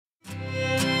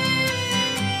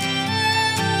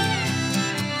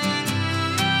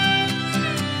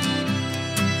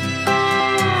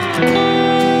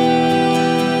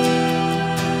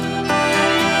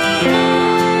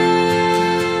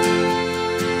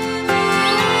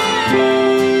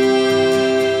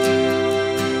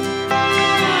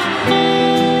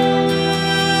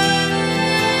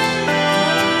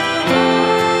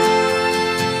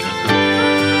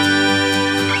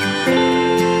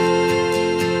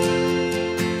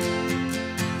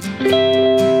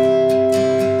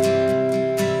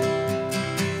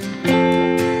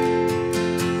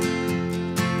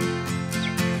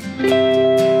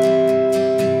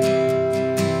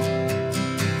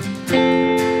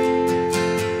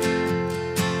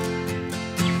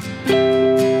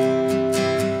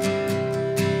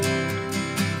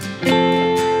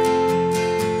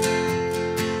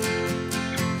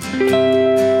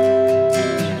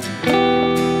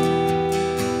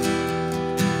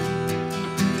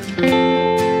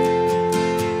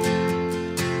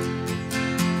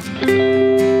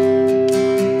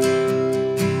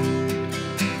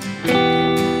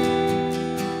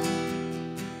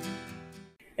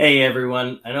Hey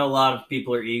everyone, I know a lot of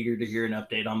people are eager to hear an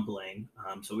update on Blayne,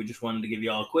 so we just wanted to give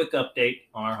you all a quick update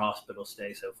on our hospital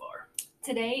stay so far.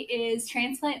 Today is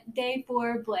transplant day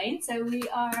for Blayne, so we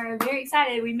are very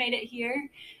excited. We made it here.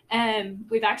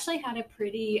 We've actually had a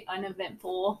pretty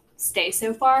uneventful stay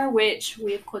so far, which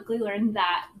we've quickly learned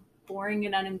that boring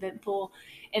and uneventful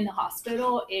in the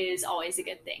hospital is always a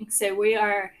good thing. So we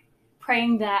are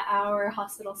praying that our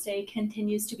hospital stay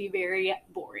continues to be very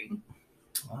boring.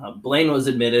 Blayne was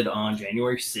admitted on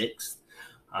January 6th,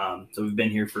 so we've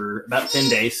been here for about 10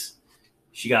 days.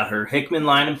 She got her Hickman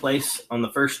line in place on the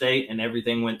first day, and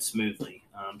everything went smoothly.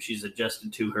 She's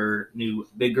adjusted to her new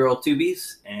big girl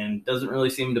tubies and doesn't really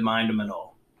seem to mind them at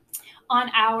all. On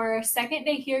our second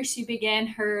day here, she began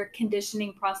her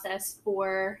conditioning process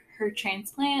for her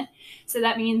transplant. So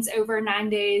that means over 9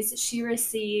 days, she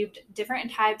received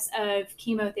different types of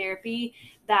chemotherapy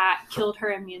that killed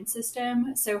her immune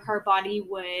system, so her body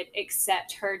would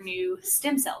accept her new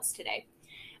stem cells today.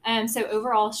 So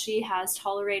overall, she has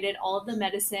tolerated all of the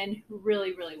medicine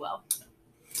really, really well.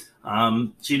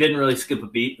 She didn't really skip a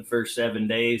beat the first 7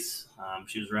 days.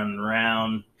 She was running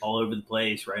around all over the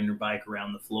place, riding her bike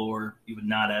around the floor. You would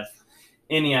not have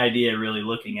any idea, really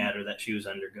looking at her, that she was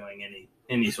undergoing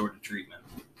any sort of treatment.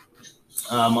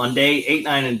 On day 8,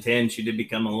 9, and 10, she did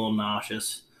become a little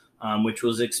nauseous, which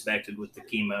was expected with the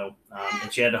chemo,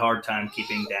 and she had a hard time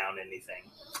keeping down anything.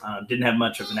 Didn't have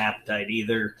much of an appetite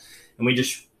either, and we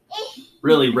just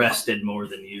really rested more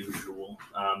than usual.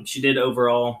 She did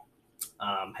overall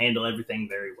handle everything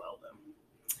very well, though.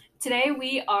 Today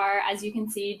we are, as you can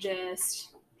see, just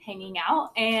hanging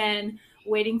out and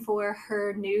waiting for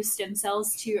her new stem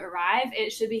cells to arrive.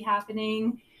 It should be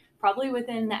happening probably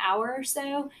within the hour or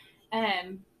so.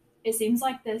 It seems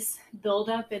like this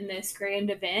buildup in this grand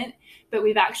event, but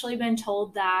we've actually been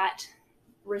told that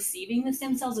receiving the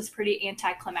stem cells is pretty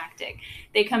anticlimactic.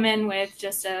 They come in with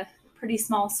just a pretty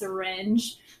small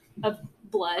syringe of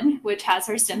blood, which has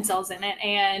her stem cells in it,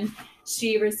 and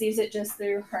she receives it just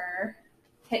through her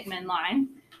Hickman line.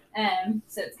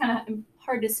 So it's kind of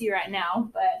hard to see right now,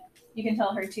 but you can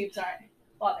tell her tubes aren't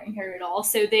bothering her at all.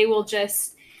 So they will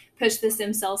just push the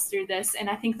stem cells through this,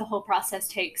 and I think the whole process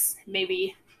takes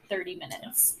maybe 30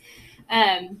 minutes.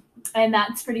 And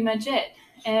that's pretty much it.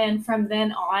 And from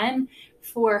then on,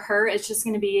 for her, it's just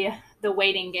going to be the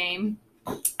waiting game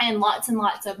and lots of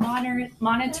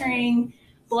monitoring,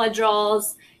 blood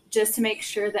draws, just to make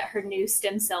sure that her new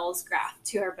stem cells graft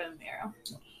to her bone marrow.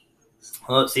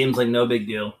 Well, it seems like no big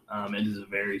deal. It is a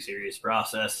very serious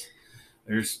process.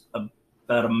 There's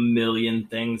about a million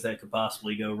things that could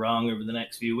possibly go wrong over the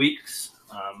next few weeks.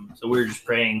 So we're just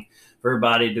praying for her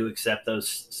body to accept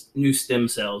those new stem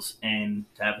cells and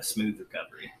to have a smooth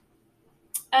recovery.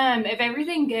 If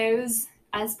everything goes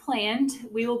as planned,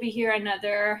 we will be here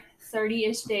another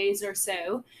 30-ish days or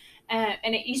so.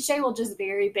 And each day will just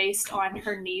vary based on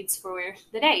her needs for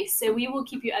the day. So we will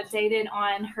keep you updated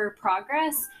on her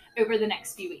progress over the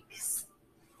next few weeks.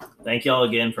 Thank you all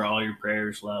again for all your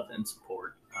prayers, love, and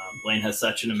support. Blayne has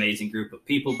such an amazing group of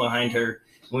people behind her,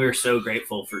 and we are so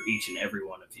grateful for each and every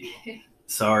one of you.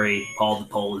 Sorry, Paul the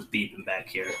pole is beeping back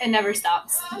here. It never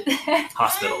stops.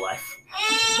 Hospital life.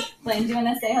 Blayne, do you want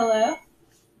to say hello?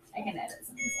 I can edit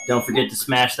something. Don't forget to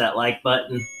smash that like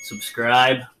button,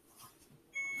 subscribe.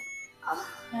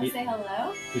 Can I say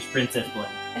hello? Here's Princess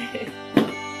Blayne.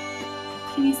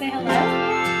 Can you say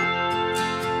hello?